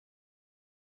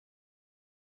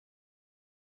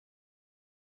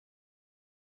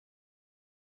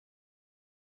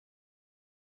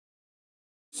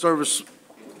Service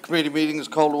Committee meeting is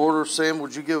called to order. Sam,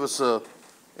 would you give us a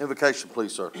invocation,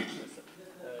 please, sir?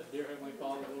 Dear Heavenly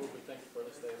Father, Lord, we thank you for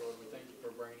this day, Lord. We thank you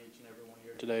for bringing each and every one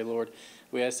here today, Lord.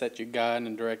 We ask that you guide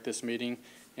and direct this meeting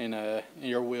in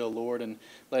your will, Lord, and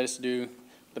let us do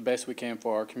the best we can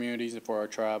for our communities and for our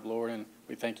tribe, Lord. And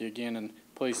we thank you again, and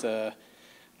please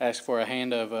ask for a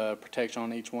hand of protection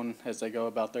on each one as they go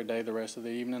about their day the rest of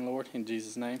the evening, Lord. In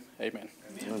Jesus' name, amen.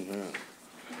 Amen.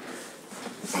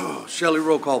 Shelley,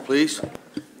 roll call, please.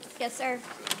 Yes, sir.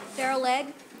 Daryl Legg.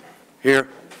 Here.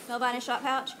 Melvina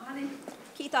Shotpouch.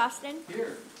 Keith Austin.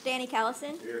 Here. Danny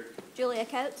Callison. Here. Julia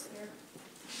Coates. Here.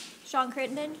 Sean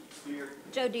Crittenden. Here.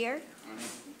 Joe Deere.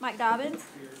 Mike Dobbins.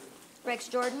 Here. Rex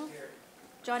Jordan. Here.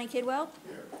 Johnny Kidwell.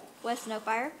 Here. Wes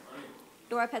Snowfire.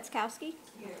 Dora Petzkowski.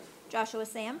 Here. Joshua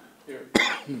Sam. Here.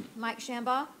 Mike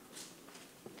Shambaugh.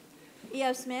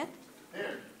 E.O. Smith.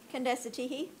 Here. Condesa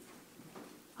Teehee.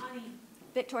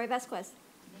 Victoria Vasquez.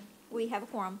 We have a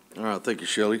quorum. All right, thank you,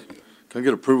 Shelley. Can I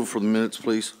get approval for the minutes,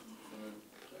 please?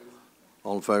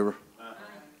 All in favor? Aye.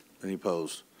 Any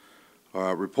opposed? All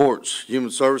right, reports.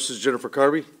 Human Services, Jennifer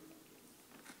Kirby.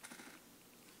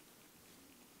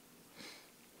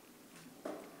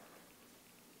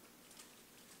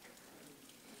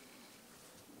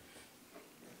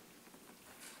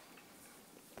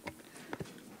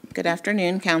 Good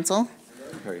afternoon, Council.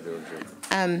 How are you doing, Jim?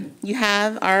 You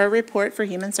have our report for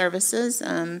Human Services.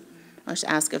 I'll just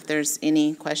ask if there's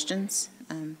any questions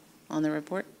on the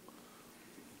report.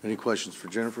 Any questions for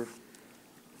Jennifer?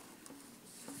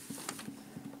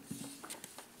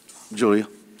 Julia.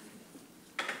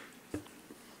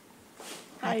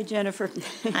 Hi, Jennifer.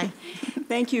 Hi.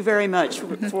 Thank you very much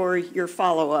for your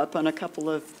follow-up on a couple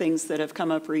of things that have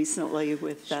come up recently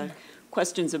with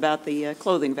questions about the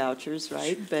clothing vouchers,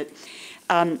 right? But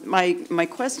my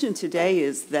question today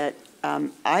is that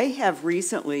I have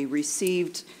recently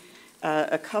received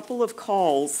a couple of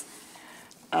calls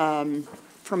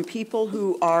from people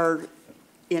who are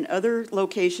in other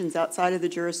locations outside of the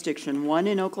jurisdiction, one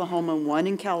in Oklahoma, one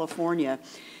in California,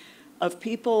 of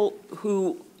people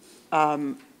who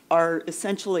are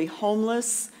essentially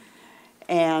homeless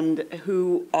and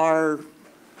who are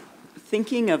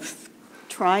thinking of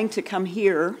trying to come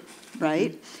here,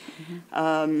 right?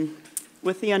 Mm-hmm.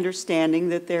 With the understanding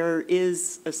that there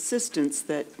is assistance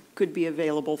that could be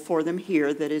available for them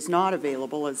here that is not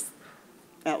available as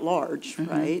at large,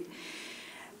 mm-hmm. right?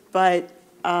 But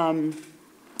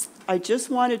I just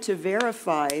wanted to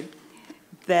verify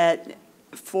that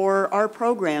for our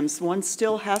programs, one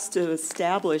still has to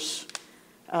establish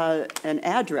an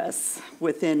address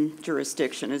within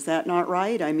jurisdiction. Is that not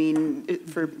right? I mean,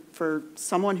 for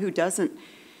someone who doesn't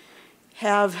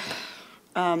have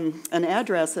an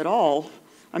address at all,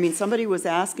 I mean, somebody was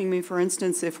asking me, for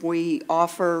instance, if we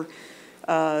offer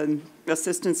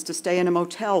assistance to stay in a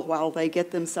motel while they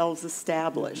get themselves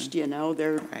established. Mm-hmm. You know,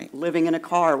 they're right. Living in a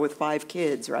car with 5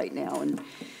 kids right now.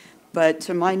 But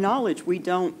to my knowledge, we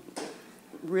don't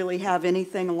really have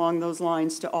anything along those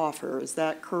lines to offer. Is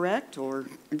that correct? Or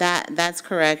that's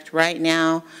correct. Right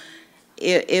now,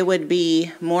 it would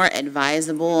be more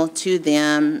advisable to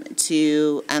them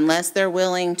to, unless they're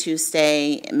willing to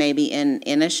stay maybe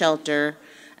in a shelter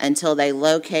until they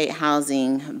locate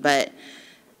housing, but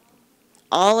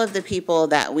all of the people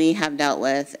that we have dealt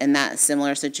with in that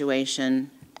similar situation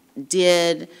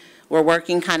were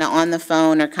working kind of on the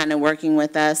phone or kind of working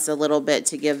with us a little bit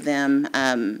to give them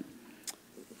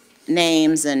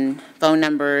names and phone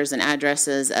numbers and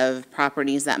addresses of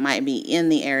properties that might be in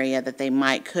the area that they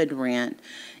could rent.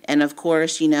 And of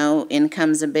course, you know,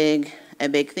 income's a big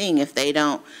thing. If they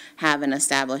don't have an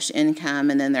established income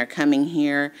and then they're coming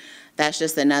here, that's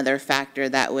just another factor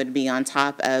that would be on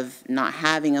top of not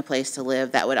having a place to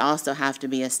live that would also have to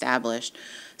be established.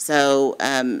 So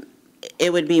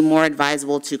it would be more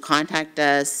advisable to contact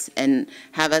us and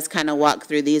have us kind of walk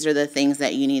through, these are the things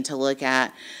that you need to look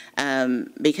at,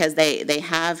 because they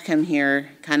have come here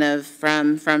kind of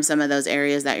from some of those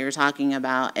areas that you're talking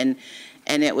about, and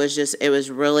it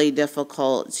was really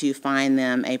difficult to find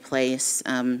them a place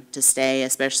to stay,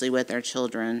 especially with their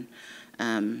children.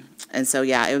 And so,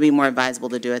 yeah, it would be more advisable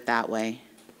to do it that way.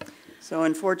 So,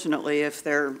 unfortunately, if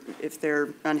they're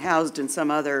unhoused in some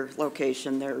other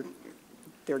location, they're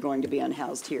going to be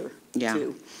unhoused here, yeah.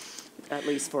 Too, at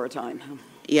least for a time.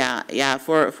 Yeah,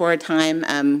 for a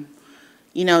time.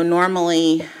 You know,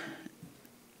 normally,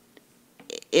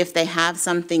 if they have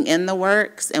something in the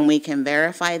works and we can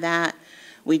verify that,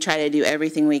 we try to do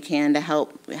everything we can to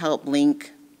help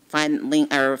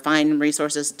find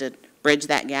resources to bridge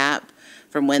that gap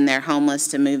from when they're homeless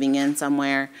to moving in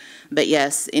somewhere. But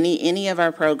yes, any of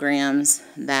our programs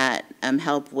that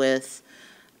help with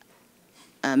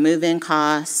move-in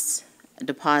costs,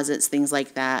 deposits, things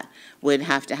like that, would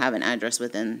have to have an address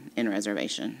within, in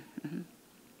reservation.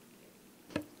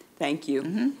 Thank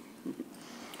you.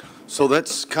 So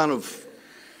that's kind of,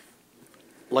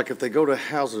 like if they go to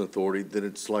Housing Authority, then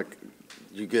it's like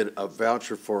you get a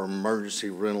voucher for emergency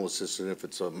rental assistance if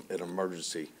it's an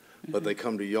emergency. But they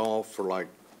come to y'all for like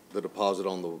the deposit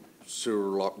on the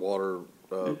sewer, water,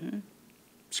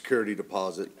 security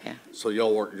deposit. Yeah. So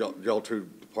y'all two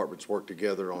departments work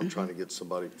together on trying to get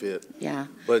somebody fit. Yeah.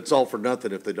 But it's all for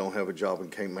nothing if they don't have a job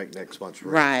and can't make next month's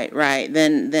rent. Right, right.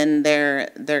 Then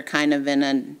they're kind of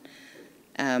in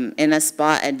a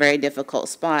spot, a very difficult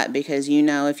spot, because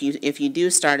if you do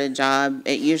start a job,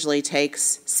 it usually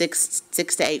takes six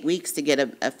to 8 weeks to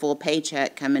get a full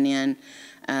paycheck coming in.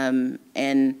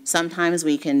 And sometimes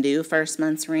we can do first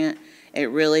month's rent. It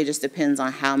really just depends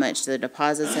on how much the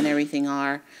deposits and everything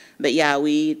are. But yeah,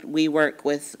 we work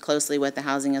closely with the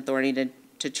Housing Authority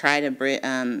to try to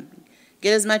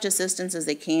get as much assistance as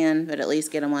they can, but at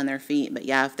least get them on their feet. But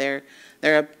yeah, if their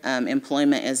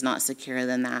employment is not secure,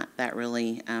 then that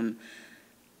really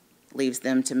leaves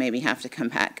them to maybe have to come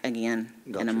back again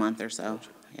in Gotcha. a month or so.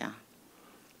 Gotcha.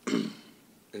 Yeah.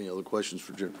 Any other questions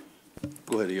for Jim?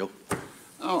 Go ahead, EO.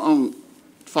 On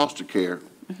foster care,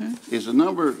 is the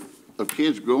number of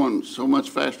kids growing so much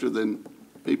faster than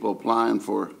people applying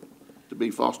to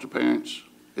be foster parents?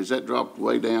 Has that dropped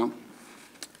way down?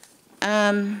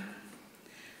 I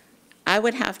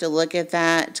would have to look at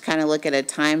that, to kind of look at a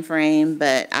time frame,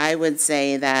 but I would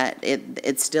say that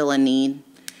it's still a need.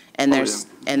 And there's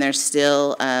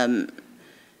still,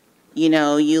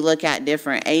 you look at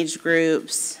different age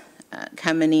groups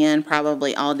coming in,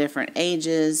 probably all different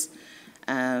ages.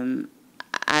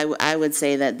 I would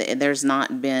say that there's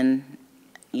not been,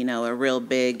 a real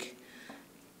big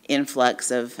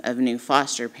influx of new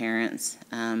foster parents.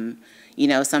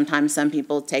 Sometimes some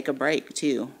people take a break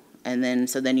too, and then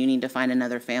you need to find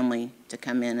another family to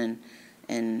come in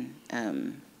and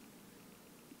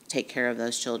take care of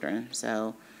those children.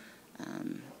 So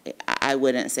I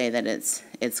wouldn't say that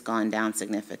it's gone down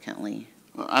significantly.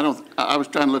 I was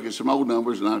trying to look at some old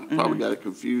numbers, and I probably got it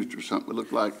confused or something. It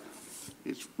looked like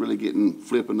it's really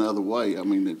flipping the other way. I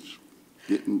mean, it's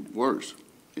getting worse,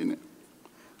 isn't it?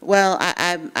 Well,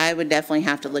 I would definitely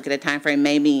have to look at a time frame.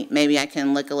 Maybe I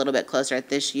can look a little bit closer at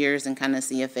this year's and kind of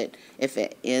see if it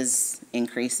is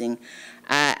increasing.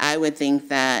 I would think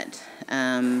that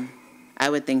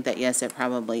yes, it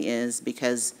probably is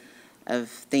because of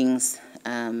things,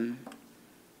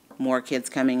 more kids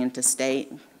coming into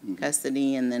state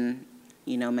custody, and then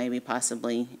maybe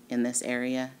possibly in this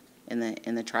area, in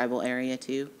the tribal area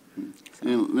too.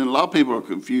 And a lot of people are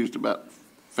confused about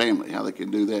family, how they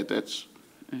can do that. That's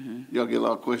y'all get a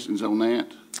lot of questions on that.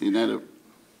 Isn't that a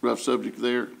rough subject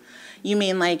there? You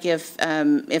mean like if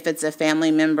it's a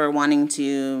family member wanting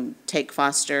to take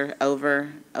foster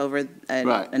over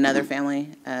Right. another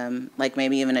family, like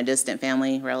maybe even a distant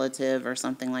family relative or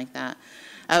something like that?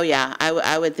 Oh yeah,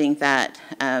 I would think that.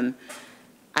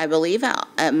 I believe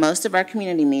at most of our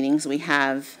community meetings, we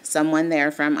have someone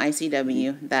there from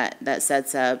ICW that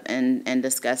sets up and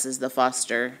discusses the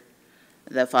foster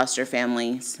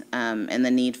families and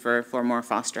the need for more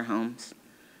foster homes.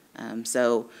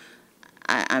 So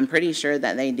I'm pretty sure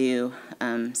that they do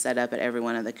set up at every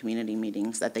one of the community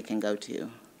meetings that they can go to.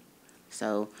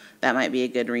 So that might be a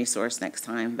good resource next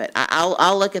time. But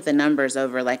I'll look at the numbers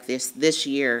over like this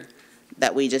year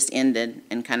that we just ended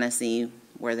and kind of see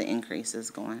where the increase is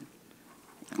going.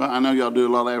 Well, I know y'all do a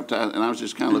lot of advertising, and I was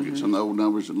just kind of looking at some of the old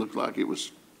numbers. It looked like it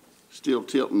was still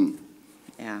tilting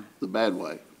Yeah. the bad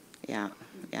way. Yeah.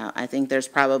 I think there's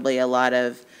probably a lot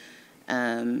of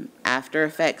after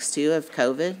effects too of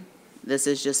COVID. This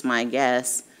is just my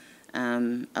guess.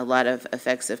 A lot of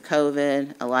effects of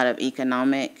COVID, a lot of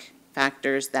economic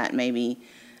factors that maybe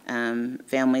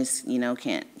families,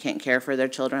 can't care for their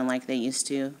children like they used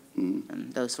to.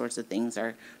 Those sorts of things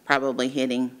are probably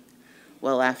hitting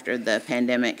well after the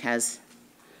pandemic has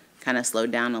kind of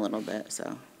slowed down a little bit.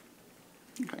 So,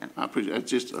 Okay. I appreciate it.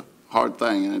 It's just a hard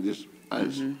thing, and I just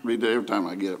read it every time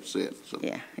I get upset. So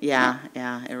yeah,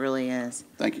 it really is.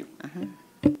 thank you.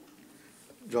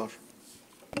 Josh?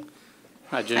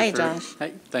 Hi, Jennifer. Josh.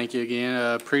 Hey, thank you again.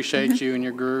 Appreciate you and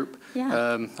your group.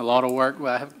 Yeah. A lot of work.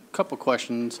 Well, I have a couple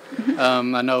questions.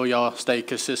 I know y'all stay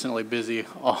consistently busy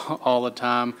all the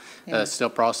time, Yeah. still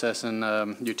processing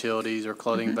utilities or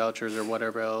clothing vouchers or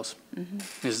whatever else.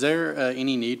 Is there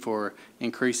any need for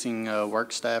increasing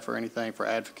work staff or anything for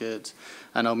advocates?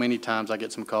 I know many times I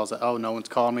get some calls that, oh, no one's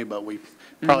called me, but we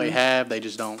probably have. They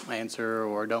just don't answer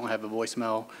or don't have a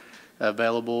voicemail.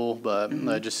 available, but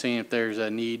just seeing if there's a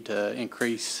need to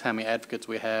increase how many advocates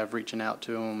we have, reaching out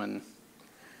to them and.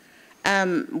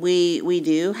 We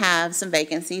do have some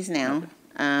vacancies now,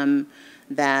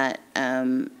 that,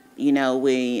 you know,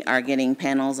 we are getting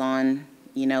panels on,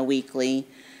 you know, weekly.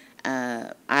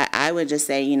 I would just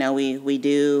say, you know, we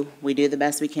do the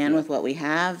best we can with what we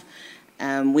have.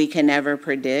 We can never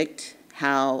predict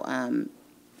how,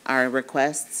 our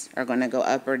requests are gonna go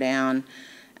up or down.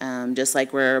 Just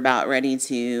like we're about ready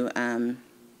to,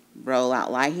 roll out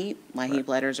LIHEAP. LIHEAP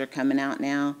letters are coming out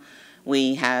now.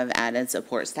 We have added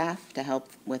support staff to help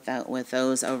with that, with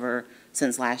those over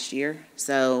since last year.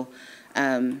 So,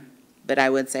 but I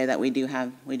would say that we do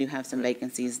have some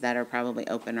vacancies that are probably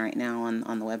open right now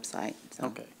on the website, so.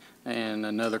 Okay. And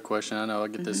another question, I know I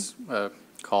get this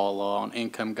call on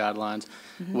income guidelines.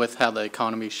 With how the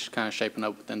economy's kind of shaping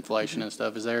up with inflation and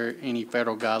stuff, is there any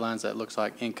federal guidelines that looks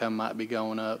like income might be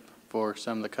going up for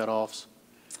some of the cutoffs?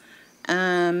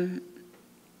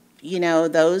 You know,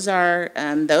 those are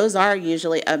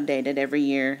usually updated every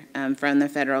year from the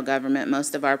federal government.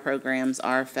 Most of our programs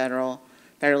are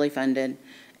federally funded,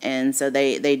 and so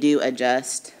they do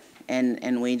adjust,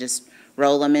 and we just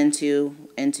roll them into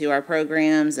our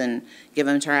programs and give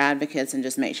them to our advocates and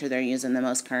just make sure they're using the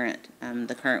most current,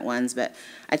 the current ones. But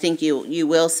I think you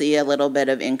will see a little bit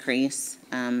of increase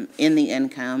in the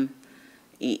income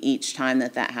each time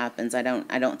that happens. I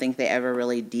don't think they ever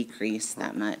really decrease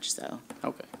that much, so.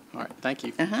 Okay. All right. Thank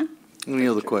you. Any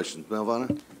other questions? Melvina?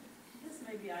 This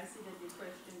may be ICW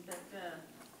question, but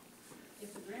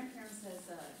if the grandparents has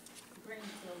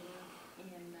grandchildren,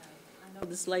 and I know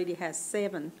this lady has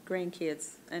 7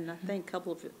 grandkids, and I think a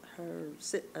couple of her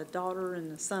a daughter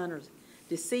and a son are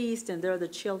deceased, and they're the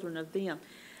children of them.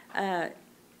 I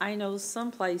know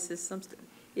some places,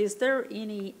 is there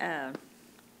any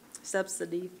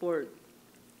subsidy for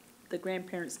the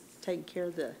grandparents taking care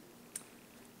of the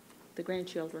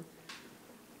grandchildren?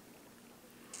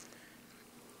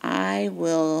 Are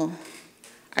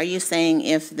you saying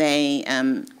if they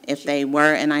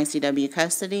were in ICW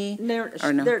custody?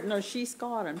 Or no? No, she's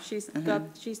got them. She's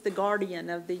the guardian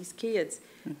of these kids.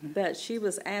 But she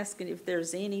was asking if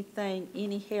there's anything,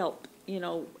 any help, you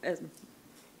know,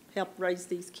 help raise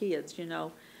these kids, you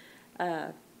know,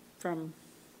 from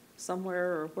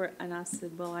somewhere or where. And I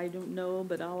said, well, I don't know,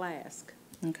 but I'll ask.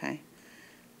 Okay.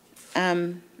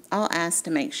 I'll ask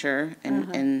to make sure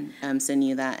and send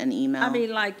you that an email. I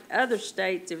mean, like other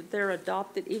states, if they're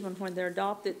adopted, even when they're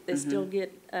adopted, they still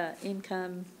get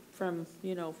income from,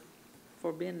 you know,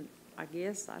 for being, I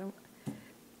guess,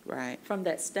 Right. from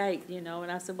that state, you know.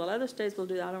 And I said, well, other states will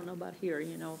do that. I don't know about here,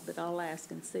 you know, but I'll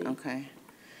ask and see. Okay.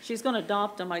 She's going to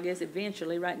adopt them, I guess,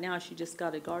 eventually. Right now, she just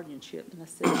got a guardianship. And I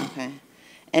said, Okay.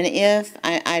 And if,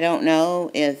 I don't know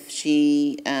if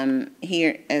she,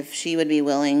 if she would be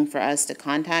willing for us to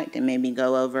contact and maybe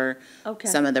go over okay.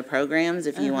 some of the programs,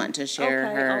 if you want to share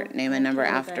Okay, her I'll- name and I'll number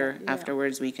tell her that, yeah.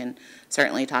 afterwards, we can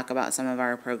certainly talk about some of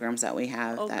our programs that we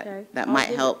have Okay. that I'll might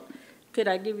give it- help. Could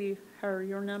I give you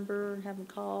your number and have them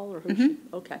call, or who she?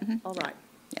 Okay, all right.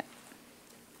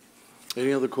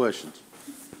 Any other questions?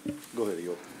 Go ahead,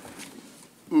 Eeyore.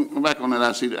 Back on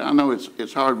that, I know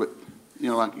it's hard, but, you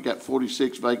know, like you got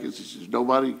 46 vacancies. Is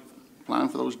nobody applying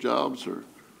for those jobs, or?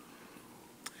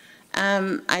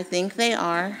 I think they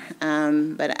are,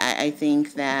 but I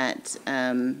think that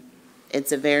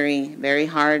it's a very, very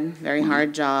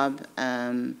hard job.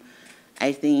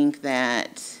 I think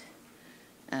that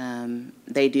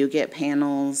they do get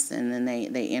panels, and then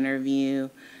they interview.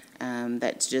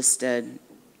 That's just a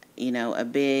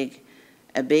big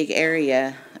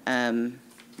area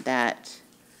that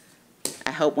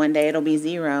I hope one day it'll be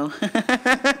 0.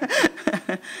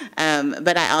 But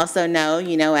I also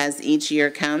know, as each year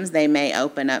comes, they may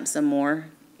open up some more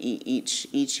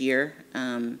each year,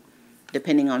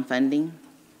 depending on funding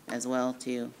as well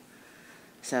too.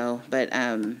 So, but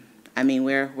I mean,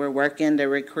 we're working to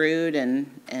recruit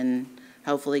and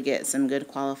hopefully get some good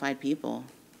qualified people.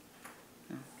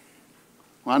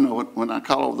 Well, I know when I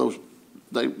call over those,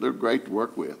 they're great to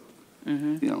work with.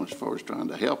 You know, as far as trying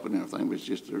to help and everything, but it's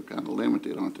just they're kind of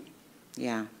limited, aren't they?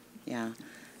 Yeah.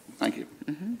 Thank you.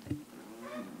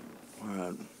 All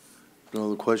right. No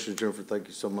other questions, Jennifer? Thank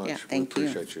you so much. Yeah, thank you. We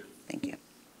appreciate you. Thank you.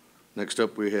 Next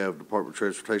up, we have Department of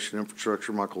Transportation and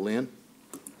Infrastructure, Michael Lynn.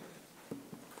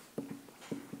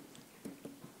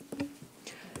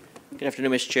 Good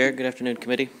afternoon, Mr. Chair. Good afternoon,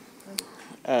 committee.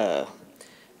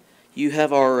 You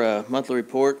have our monthly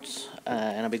reports,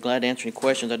 and I'll be glad to answer any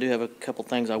questions. I do have a couple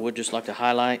things I would just like to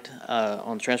highlight.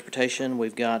 On transportation,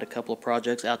 we've got a couple of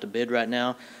projects out to bid right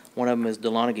now. One of them is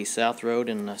Delonaghy South Road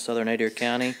in southern Adair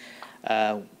County.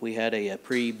 We had a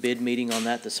pre-bid meeting on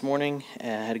that this morning,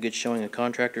 had a good showing of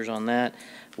contractors on that.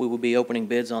 We will be opening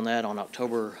bids on that on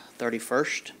October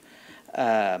 31st.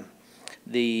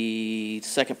 The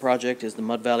second project is the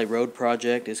Mud Valley Road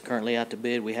project, is currently out to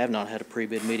bid. We have not had a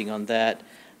pre-bid meeting on that,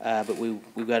 but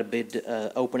we've got a bid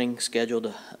opening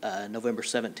scheduled November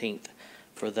 17th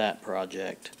for that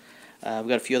project. We've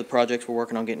got a few other projects we're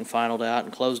working on getting finalized out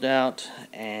and closed out,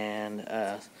 and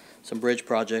some bridge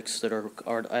projects that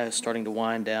are starting to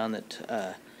wind down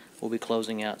that we'll be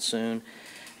closing out soon.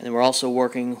 And then we're also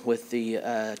working with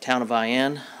the town of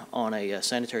Ian on a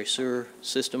sanitary sewer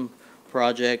system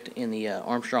project in the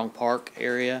Armstrong Park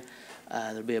area.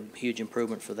 There'll be a huge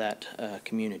improvement for that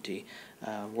community.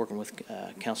 Working with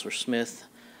Councilor Smith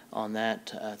on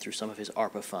that through some of his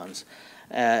ARPA funds.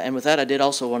 And with that, I did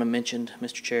also want to mention,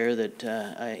 Mr. Chair, that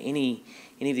any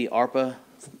of the ARPA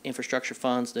infrastructure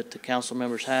funds that the council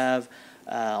members have,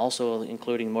 also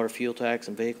including motor fuel tax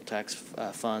and vehicle tax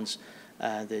funds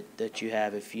that you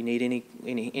have, if you need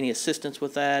any assistance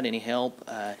with that, any help,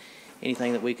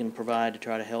 anything that we can provide to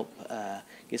try to help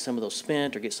get some of those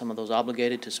spent or get some of those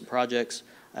obligated to some projects,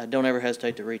 don't ever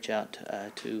hesitate to reach out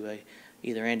to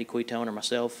either Andy Quitone or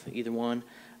myself, either one,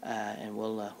 and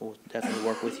we'll definitely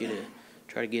work with you to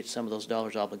try to get some of those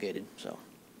dollars obligated. So,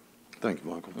 Thank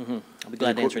you, Michael. I'll be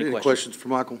glad to answer any questions. Questions for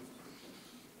Michael?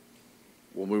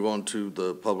 We'll move on to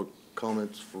the public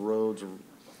comments for roads.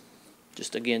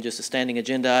 Just again, just a standing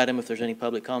agenda item. If there's any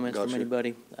public comments from Gotcha.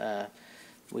 anybody,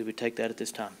 we would take that at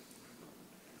this time.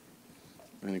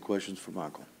 Any questions for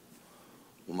Michael?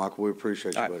 Well, Michael, we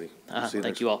appreciate you, All right. buddy. We'll see Thank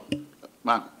next you all.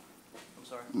 Michael, I'm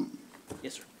sorry.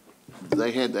 Yes, sir.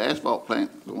 they had the asphalt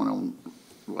plant going on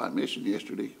White Mission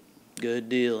yesterday, Good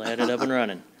deal. Had it up and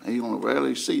running. and you don't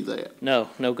rarely see that. No,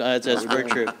 that's very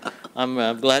true.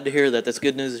 I'm glad to hear that. That's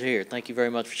good news to hear. Thank you very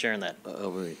much for sharing that.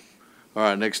 All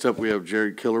right, next up, we have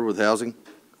Jerry Killer with Housing.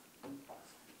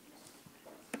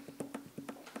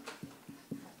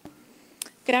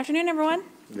 Good afternoon, everyone.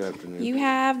 Good afternoon. You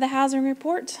have the housing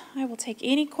report. I will take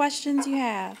any questions you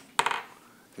have.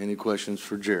 Any questions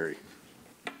for Jerry?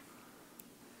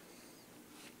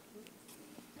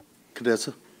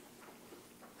 Cadessa?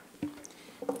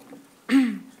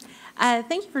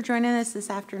 Thank you for joining us this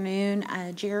afternoon.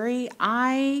 Jerry,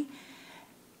 I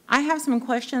have some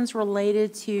questions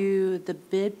related to the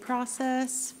bid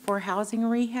process for housing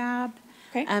rehab.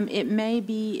 Okay. It may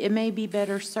be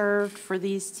better served for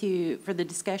the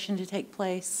discussion to take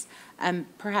place,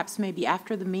 perhaps maybe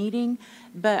after the meeting.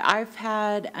 But I've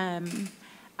had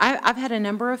a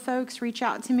number of folks reach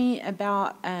out to me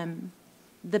about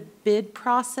the bid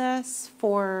process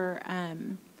for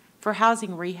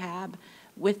housing rehab,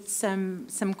 with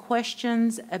some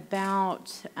questions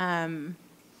about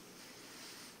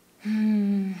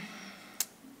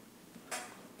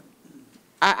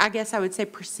I guess I would say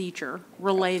procedure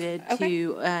related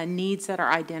to needs that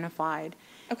are identified.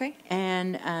 Okay.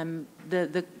 And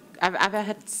I've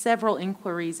had several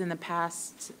inquiries in the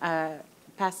past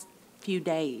few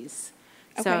days.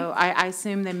 Okay. So I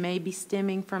assume they may be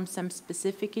stemming from some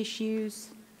specific issues.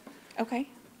 Okay.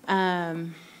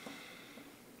 I'm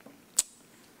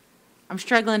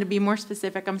struggling to be more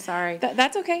specific, I'm sorry.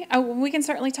 That's okay. We can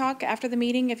certainly talk after the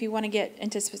meeting if you want to get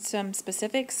into some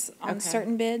specifics on Okay.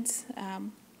 certain bids.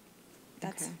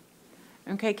 That's,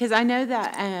 Okay, because I know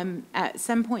that at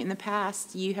some point in the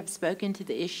past, you have spoken to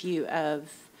the issue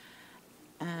of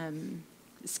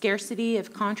scarcity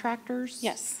of contractors.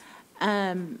 yes.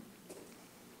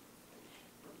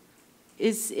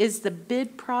 Is the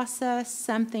bid process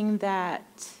something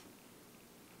that,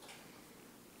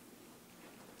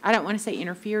 I don't want to say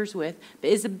interferes with, but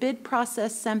is the bid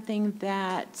process something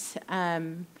that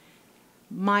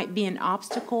might be an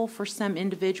obstacle for some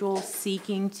individuals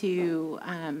seeking to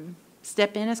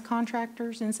step in as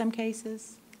contractors in some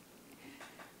cases?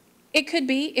 It could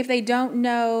be if they don't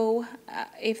know,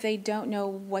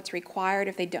 what's required,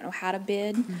 if they don't know how to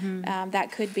bid,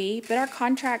 that could be. But our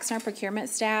contracts and our procurement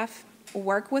staff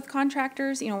work with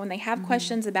contractors, when they have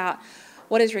questions about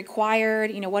what is required,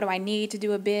 what do I need to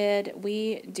do a bid,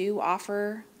 we do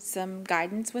offer some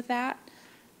guidance with that.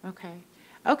 Okay.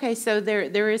 Okay, so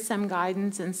there is some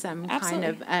guidance and some kind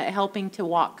of helping to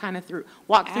walk through that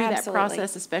Absolutely.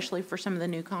 process, especially for some of the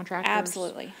new contractors?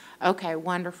 Absolutely. Okay,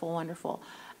 wonderful, wonderful.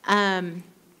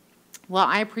 Well,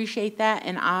 I appreciate that,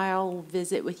 and I'll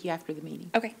visit with you after the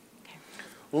meeting. Okay.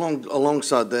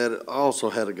 Alongside that, I also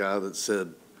had a guy that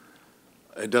said,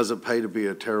 it doesn't pay to be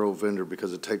a tarot vendor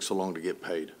because it takes so long to get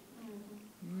paid.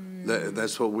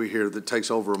 That's what we hear, that it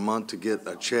takes over a month to get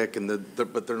a check,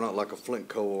 but they're not like a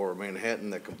Flintco or a Manhattan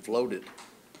that can float it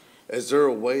Is there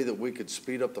a way that we could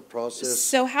speed up the process?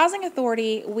 So Housing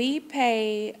Authority, we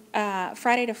pay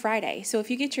Friday to Friday. So if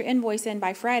you get your invoice in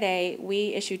by Friday,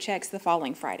 we issue checks the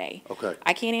following Friday. Okay.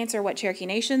 I can't answer what Cherokee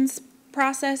Nation's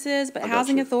process is, but I got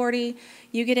Housing you. Authority,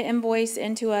 you get an invoice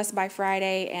into us by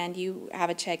Friday, and you have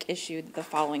a check issued the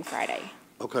following Friday.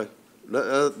 Okay,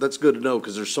 that's good to know,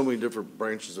 because there's so many different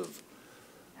branches of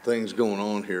things going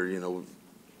on here, you know.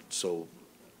 So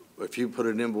if you put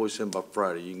an invoice in by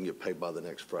Friday, you can get paid by the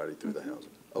next Friday through the housing.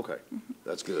 Okay,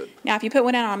 that's good. Now, if you put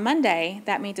one in on Monday,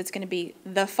 that means it's going to be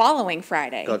the following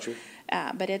Friday. Got you?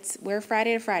 But we're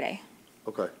Friday to Friday.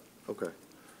 Okay, okay.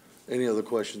 Any other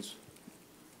questions?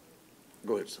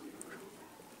 Go ahead, son.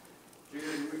 Jerry,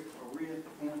 are we at the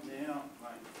point now,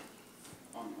 like,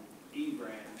 on E-Rap?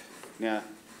 Now,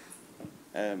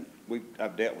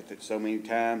 I've dealt with it so many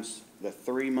times. The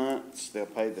 3 months, they'll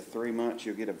pay the 3 months,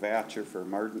 you'll get a voucher for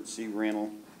emergency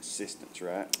rental assistance,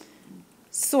 right?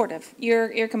 Sort of.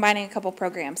 You're combining a couple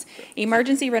programs.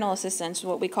 Emergency rental assistance,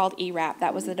 what we called ERAP,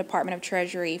 that was the Department of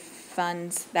Treasury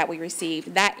funds that we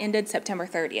received. That ended September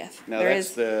 30th. Now,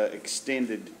 that's the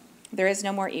extended, There is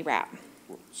no more ERAP.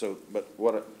 so, but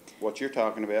what you're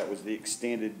talking about was the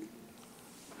extended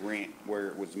rent, where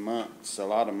it was months, a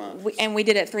lot of months. And we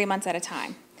did it 3 months at a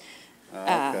time.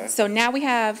 Okay. So now we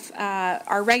have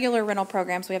our regular rental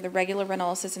programs. We have the regular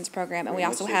rental assistance program, and we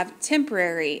also have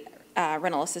temporary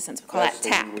rental assistance. We call that That's the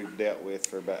TAP. one we've dealt with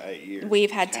for about 8 years.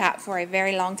 We've had TAP for a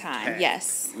very long time, TAP.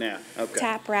 yes. Now, okay.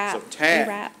 TAP, RAP, So TAP,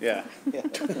 ERAP. yeah. Yeah,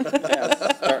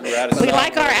 starting to write a We song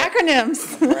like our there.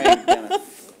 acronyms. Brain kinda-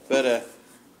 But,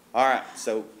 all right,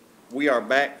 so we are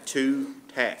back to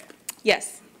TAP.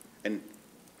 Yes, And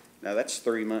now that's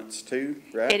 3 months too,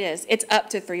 right? it is. It's up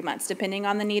to 3 months, depending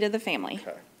on the need of the family.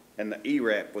 Okay. And the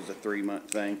ERAP was a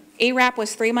 3-month thing. ERAP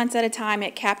was 3 months at a time.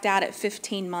 It capped out at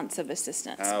 15 months of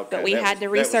assistance. Okay, But we that had to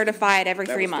was the- recertify it every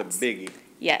 3 That months. was the biggie.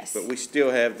 Yes, But we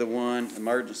still have the one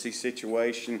emergency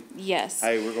situation. yes,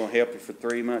 Hey, we're gonna help you for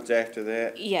 3 months after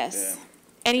that. yes.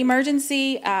 An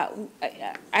emergency,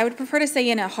 I would prefer to say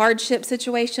in a hardship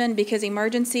situation, because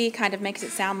emergency kind of makes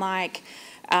it sound like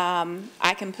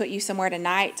I can put you somewhere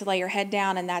tonight to lay your head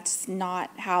down, and that's not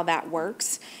how that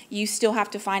works. You still have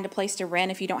to find a place to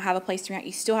rent. If you don't have a place to rent,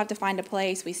 you still have to find a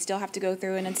place. We still have to go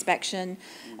through an inspection.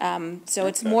 So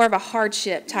it's more of a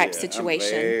hardship type Yeah,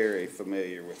 situation. I'm very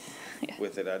familiar Yeah.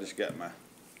 with it. I just got my.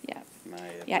 Yeah. My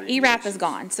Yeah, ERAP is abbreviations.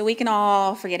 gone, so we can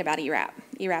all forget about ERAP.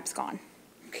 ERAP's gone.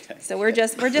 Okay. So we're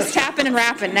just tapping and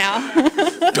rapping now.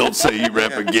 Don't say you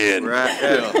rap again. Right,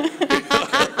 yeah.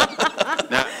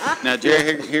 Now,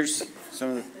 Jerry, here's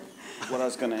some of what I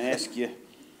was gonna ask you.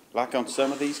 Like on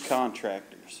some of these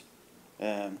contractors,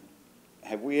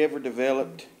 have we ever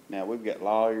developed, now, we've got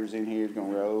lawyers in here who's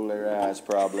gonna roll their eyes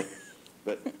probably,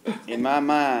 but in my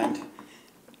mind,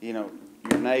 you know,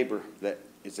 your neighbor that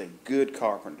is a good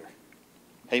carpenter,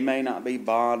 he may not be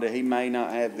bonded, he may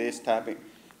not have this type of,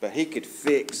 but he could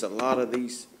fix a lot of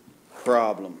these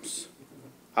problems.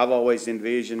 I've always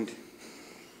envisioned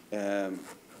a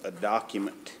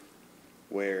document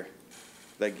where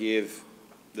they give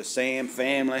the Sam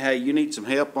family, hey, you need some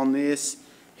help on this.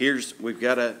 We've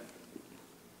got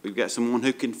someone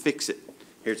who can fix it.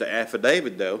 Here's an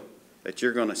affidavit though, that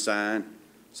you're gonna sign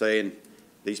saying,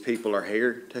 these people are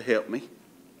here to help me.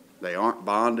 They aren't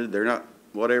bonded, they're not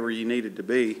whatever you need it to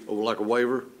be. Oh, like a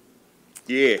waiver?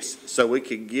 Yes, so we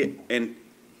could get, and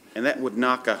that would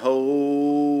knock a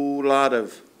whole lot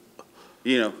of,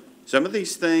 you know, some of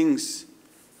these things,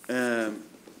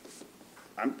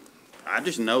 I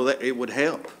just know that it would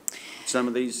help. Some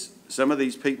of these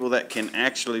people that can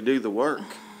actually do the work.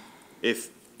 If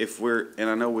we're, and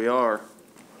I know we are,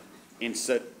 in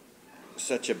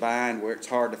such a bind where it's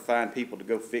hard to find people to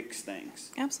go fix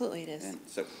things. Absolutely it is. And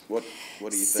so what do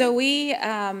you think? So we,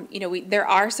 there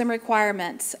are some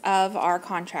requirements of our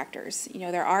contractors. You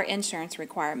know, there are insurance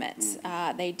requirements.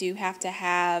 They do have to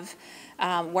have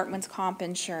workman's comp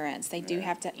insurance. They do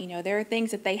have to, there are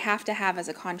things that they have to have as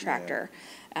a contractor.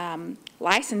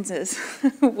 Licenses,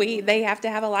 they have to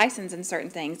have a license in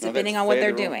certain things, Now, depending that's on what they're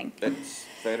federal- doing. That's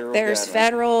federal. There's guidelines.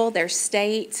 federal, there's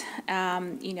state.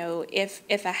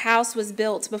 If a house was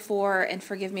built before, and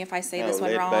forgive me if I say this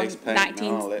one wrong. Lead-based paint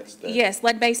and all that stuff. Yes,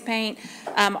 lead-based paint,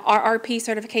 RRP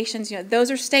certifications, those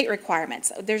are state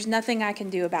requirements. There's nothing I can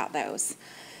do about those.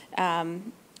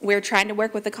 We're trying to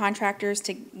work with the contractors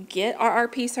to get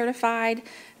RRP certified,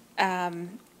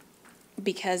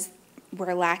 because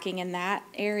we're lacking in that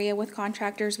area with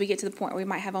contractors. We get to the point where we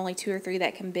might have only 2 or 3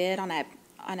 that can bid on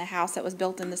a house that was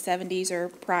built in the 70s or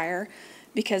prior,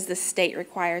 because the state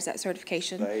requires that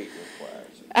certification. State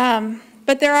requires it.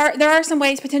 But there are some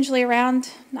ways potentially around,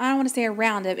 I don't want to say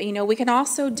around it, but, you know, we can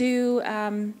also do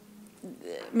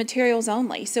materials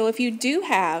only. So if you do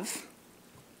have,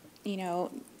 you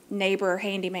know, neighbor or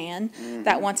handyman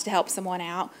that wants to help someone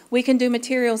out, we can do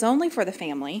materials only for the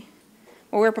family,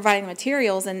 where we're providing the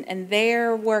materials and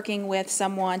they're working with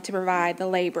someone to provide the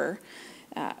labor.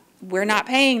 We're not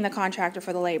paying the contractor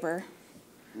for the labor,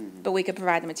 but we could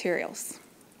provide the materials.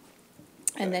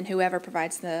 And then whoever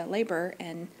provides the labor,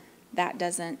 and that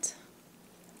doesn't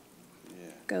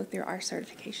go through our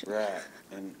certification. Right,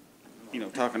 and, you know,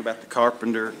 talking about the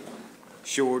carpenter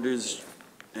shortage,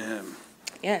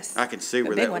 Yes. I could see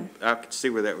where big that would, one. I could see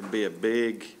where that would be a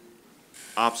big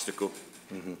obstacle,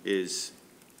 is,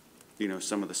 you know,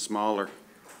 some of the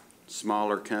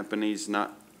smaller companies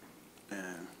not,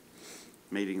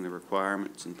 meeting the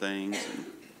requirements and things,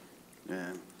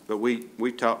 and, but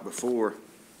we talked before,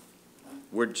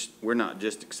 we're not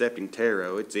just accepting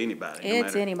Taro, it's anybody, no It's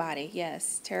matter. anybody,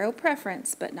 yes. Tarot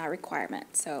preference, but not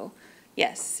requirement. So,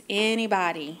 yes,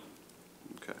 anybody.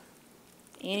 Okay,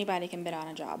 Anybody can bid on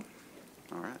a job.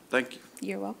 all right, thank you.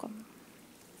 You're welcome.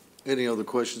 Any other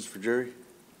questions for Jerry?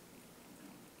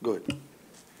 Go ahead.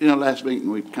 You know, last meeting,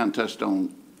 we kind of touched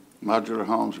on modular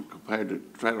homes compared to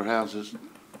trailer houses.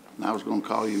 And I was going to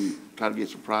call you and try to get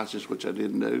some prices, which I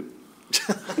didn't do.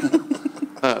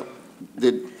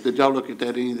 Did y'all look at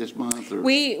that any this month, or?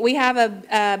 We have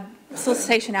a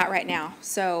solicitation out right now.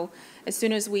 So as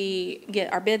soon as we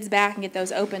get our bids back and get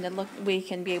those opened and look, we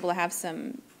can be able to have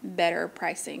some better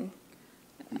pricing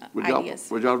ideas.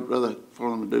 Would y'all rather for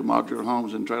them to do modular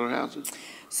homes than trailer houses?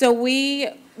 So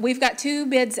we've got 2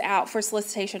 bids out for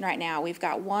solicitation right now. We've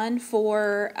got one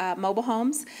for mobile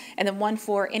homes and then one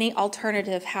for any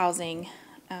alternative housing.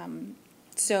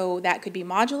 So that could be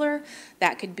modular,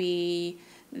 that could be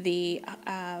the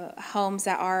homes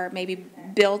that are maybe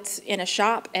built in a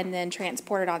shop and then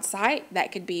transported on site.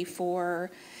 That could be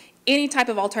for any type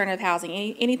of alternative housing,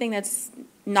 anything that's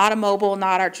not a mobile,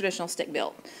 not our traditional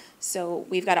stick-built. So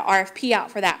we've got an RFP out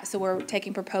for that. So we're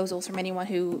taking proposals from anyone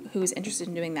who's interested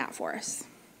in doing that for us.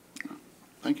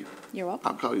 Thank you. You're welcome.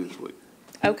 I'll call you this week.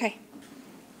 Okay.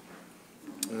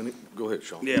 Go ahead,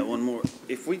 Sean. Yeah, one more.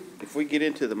 If we get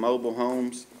into the mobile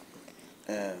homes,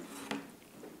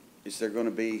 is there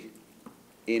gonna be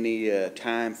any,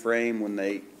 time frame when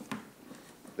they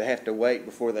have to wait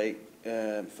before they,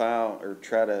 file or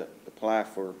try to apply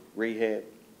for rehab?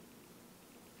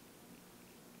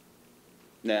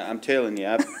 Now, I'm telling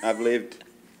you, I've lived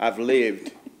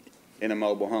in a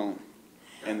mobile home,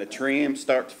 and the trim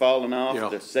starts falling off Yeah.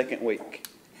 the second week.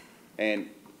 And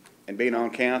being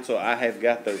on council, I have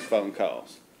got those phone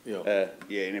calls. Yeah.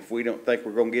 Yeah, and if we don't think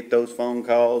we're gonna get those phone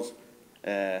calls,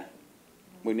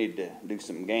 we need to do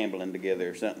some gambling together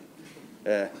or something.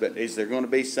 But is there gonna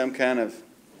be some kind of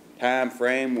time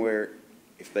frame where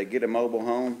if they get a mobile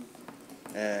home,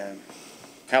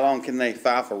 how long can they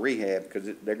file for rehab?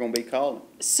 Because they're gonna be calling.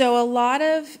 So a lot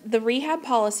of the rehab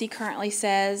policy currently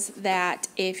says that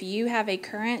if you have a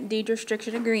current deed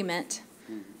restriction agreement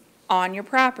on your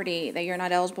property, that you're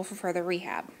not eligible for further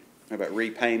rehab. How about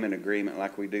repayment agreement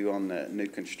like we do on the new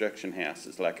construction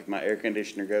houses? Like if my air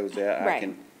conditioner goes out, I Right.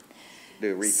 can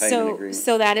do a repayment agreement.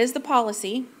 So that is the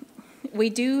policy. We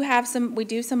do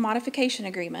some modification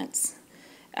agreements,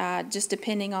 just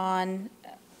depending on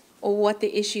what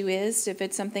the issue is. If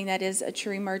it's something that is a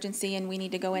true emergency and we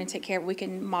need to go in and take care of it, we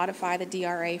can modify the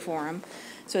DRA for them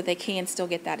so that they can still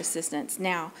get that assistance.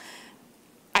 Now,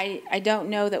 I don't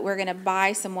know that we're gonna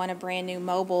buy someone a brand-new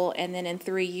mobile and then in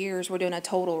 3 years, we're doing a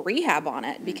total rehab on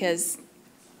it, because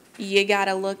you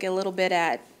gotta look a little bit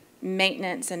at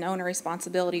maintenance and owner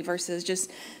responsibility versus just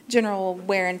general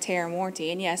wear and tear and warranty.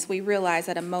 And yes, we realize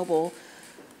that a mobile,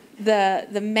 the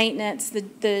maintenance,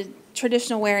 the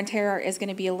traditional wear and tear is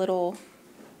gonna be a little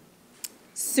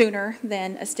sooner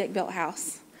than a stick-built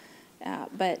house.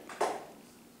 But,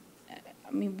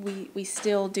 I mean, we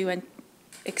still do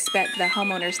expect the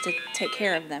homeowners to take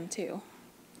care of them too.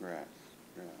 Right,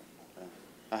 right.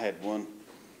 I had one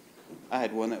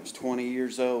that was 20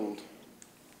 years old.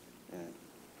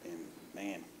 And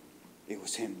man, it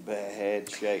was in bad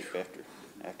shape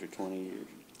after 20 years.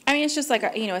 I mean, it's just like,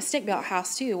 a stick-built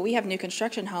house too. We have new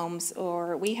construction homes,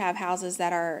 or we have houses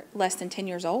that are less than 10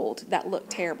 years old that look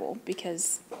terrible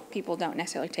because people don't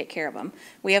necessarily take care of them.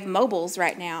 We have mobiles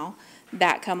right now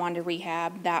that come onto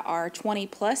rehab that are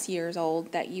 20-plus years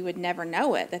old that you would never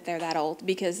know it, that they're that old,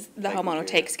 because the homeowner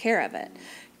takes care of it.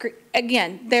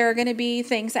 Again, there are gonna be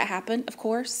things that happen, of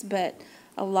course, but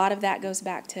a lot of that goes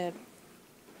back to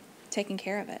taking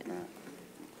care of it.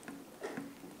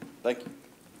 Thank you.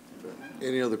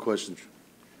 Any other questions?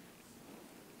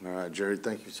 All right, Jerry,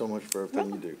 thank you so much for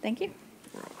everything you do. Thank you.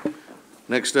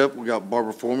 Next up, we got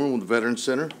Barbara Foreman with the Veterans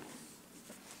Center.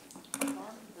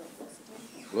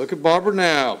 Look at Barbara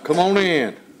now. Come on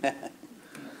in.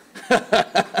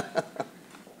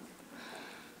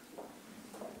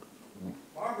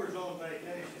 Barbara's on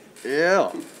vacation.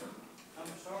 Yeah. I'm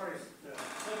sorry,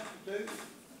 substitute,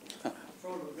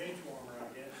 sort of a bench warmer,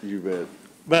 I guess. You bet.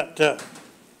 But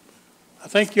I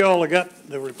think you all have got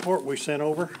the report we sent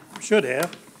over, should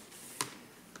have.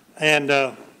 And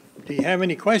do you have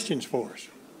any questions for us?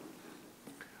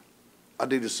 I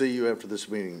need to see you after this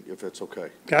meeting, if that's okay.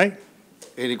 Okay?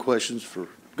 Any questions for,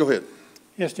 go ahead.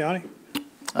 Yes, Johnny?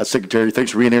 Secretary,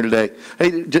 thanks for being here today.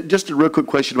 Hey, just a real quick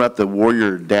question about the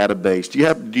Warrior database. Do you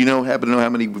happen to know how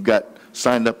many we've got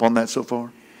signed up on that so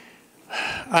far?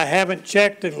 I haven't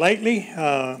checked it lately.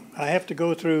 I have to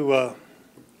go through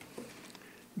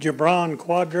Gibran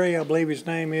Quadre, I believe his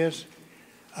name is.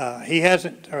 He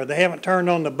hasn't, or they haven't turned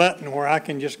on the button where I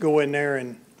can just go in there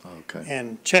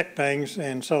and check things,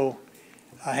 and so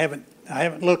I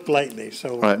haven't looked lately,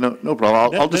 so. All right, no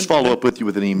problem. I'll just follow up with you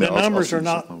with an email. The numbers are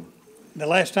not, the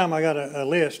last time I got a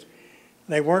list,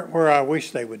 they weren't where I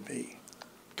wish they would be.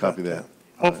 Copy that.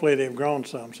 Hopefully they've grown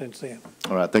some since then.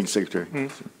 All right, thank you, Secretary.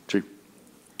 Chief.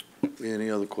 Any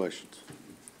other questions?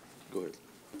 Go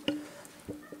ahead.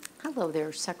 Hello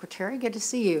there, Secretary. Good to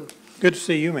see you. Good to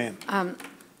see you, ma'am.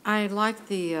 I like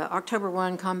the October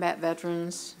 1 combat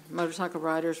veterans, motorcycle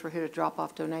riders were here to drop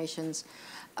off donations.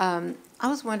 I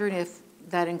was wondering if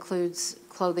that includes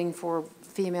clothing for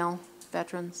female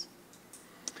veterans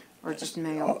or just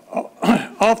male?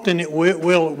 Often it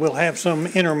will have some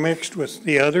intermixed with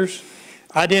the others.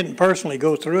 I didn't personally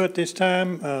go through it this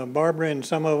time. Barbara and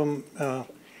some of them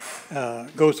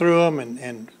go through them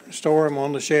and store them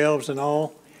on the shelves and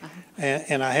all.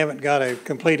 And I haven't got a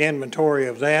complete inventory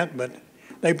of that, but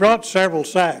they brought several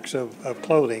sacks of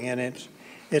clothing, and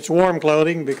it's warm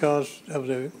clothing because of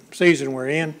the season we're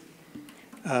in.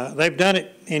 They've done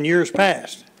it in years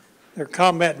past. They're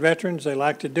combat veterans. They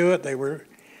like to do it.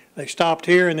 They stopped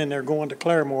here, and then they're going to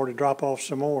Claremore to drop off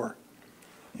some more.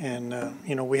 And,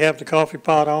 we have the coffee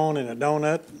pot on and a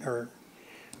donut or,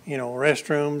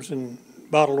 restrooms and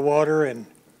bottled water, and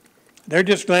they're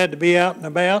just glad to be out and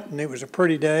about, and it was a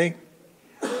pretty day.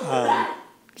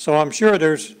 So I'm sure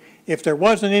if there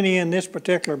wasn't any in this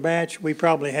particular batch, we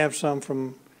probably have some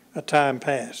from a time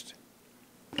past.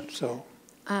 So.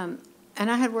 And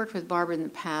I had worked with Barbara in the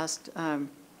past,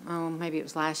 maybe it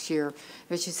was last year,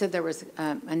 but she said there was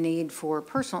a need for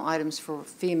personal items for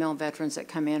female veterans that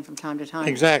come in from time to time.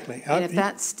 Exactly. And if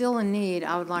that's still a need,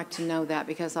 I would like to know that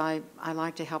because I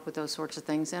like to help with those sorts of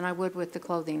things, and I would with the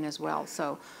clothing as well.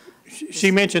 So. She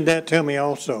mentioned that to me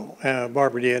also,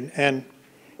 Barbara did, and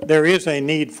there is a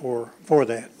need for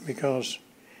that because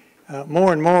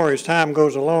more and more as time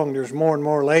goes along, there's more and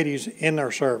more ladies in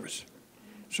their service,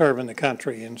 serving the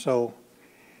country, and so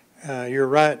you're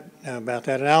right about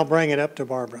that, and I'll bring it up to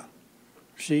Barbara.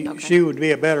 She would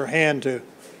be a better hand to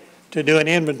do an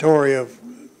inventory of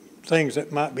things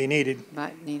that might be needed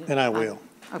than I will.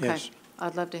 Okay. Yes.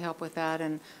 I'd love to help with that,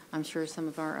 and I'm sure some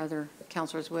of our other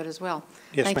counselors would as well.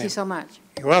 Yes, Thank you ma'am. so much.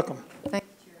 You're welcome. Thank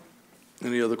you.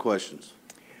 Any other questions?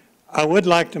 I would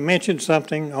like to mention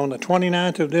something. On the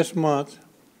 29th of this month,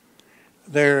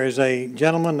 there is a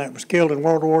gentleman that was killed in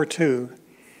World War II.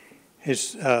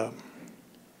 I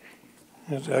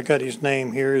got his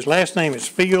name here. His last name is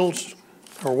Fields,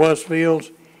 or was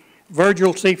Fields.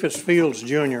 Virgil Cephas Fields,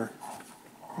 Jr.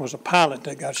 was a pilot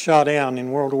that got shot down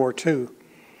in World War II.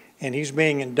 And he's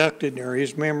being inducted, or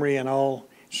his memory and all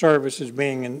service is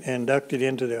being inducted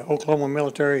into the Oklahoma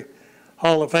Military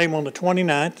Hall of Fame on the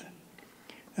 29th.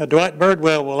 Dwight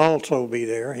Birdwell will also be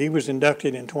there. He was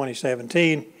inducted in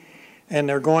 2017, and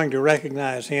they're going to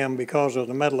recognize him because of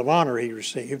the Medal of Honor he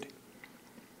received.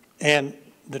 And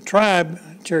the tribe,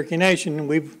 Cherokee Nation,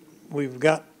 we've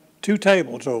got 2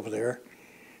 tables over there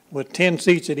with 10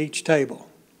 seats at each table.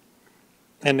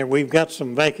 And we've got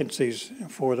some vacancies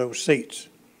for those seats.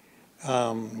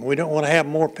 We don't want to have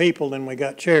more people than we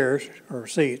got chairs or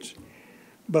seats,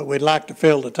 but we'd like to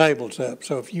fill the tables up.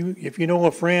 So if you know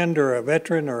a friend or a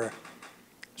veteran or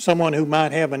someone who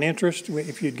might have an interest,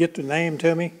 if you'd get the name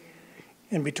to me.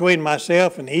 And between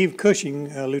myself and Eve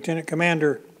Cushing, Lieutenant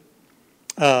Commander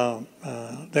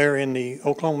there in the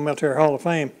Oklahoma Military Hall of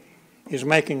Fame, is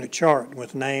making a chart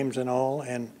with names and all,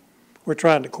 and we're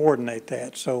trying to coordinate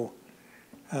that. So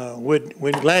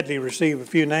we'd gladly receive a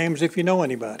few names if you know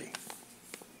anybody.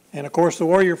 And of course, the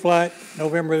Warrior Flight,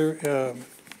 November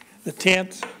the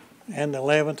 10th and the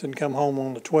 11th, and come home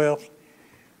on the 12th.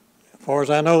 As far as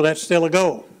I know, that's still a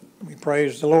goal. We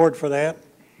praise the Lord for that.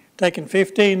 taking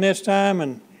 15 this time,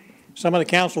 and some of the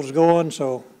council's going,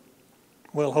 so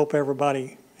we'll hope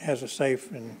everybody has a safe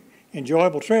and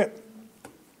enjoyable trip.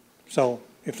 So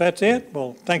if that's it,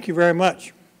 well, thank you very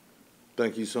much.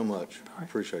 Thank you so much.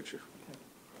 Appreciate you.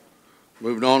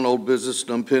 Moving on, old business,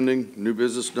 none pending, new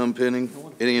business, none pending.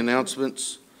 Any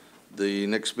announcements? The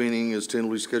next meeting is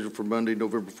tentatively scheduled for Monday,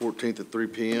 November 14th at 3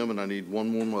 p.m., and I need one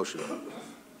more motion.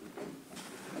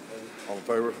 All in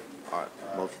favor? All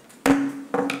right, motion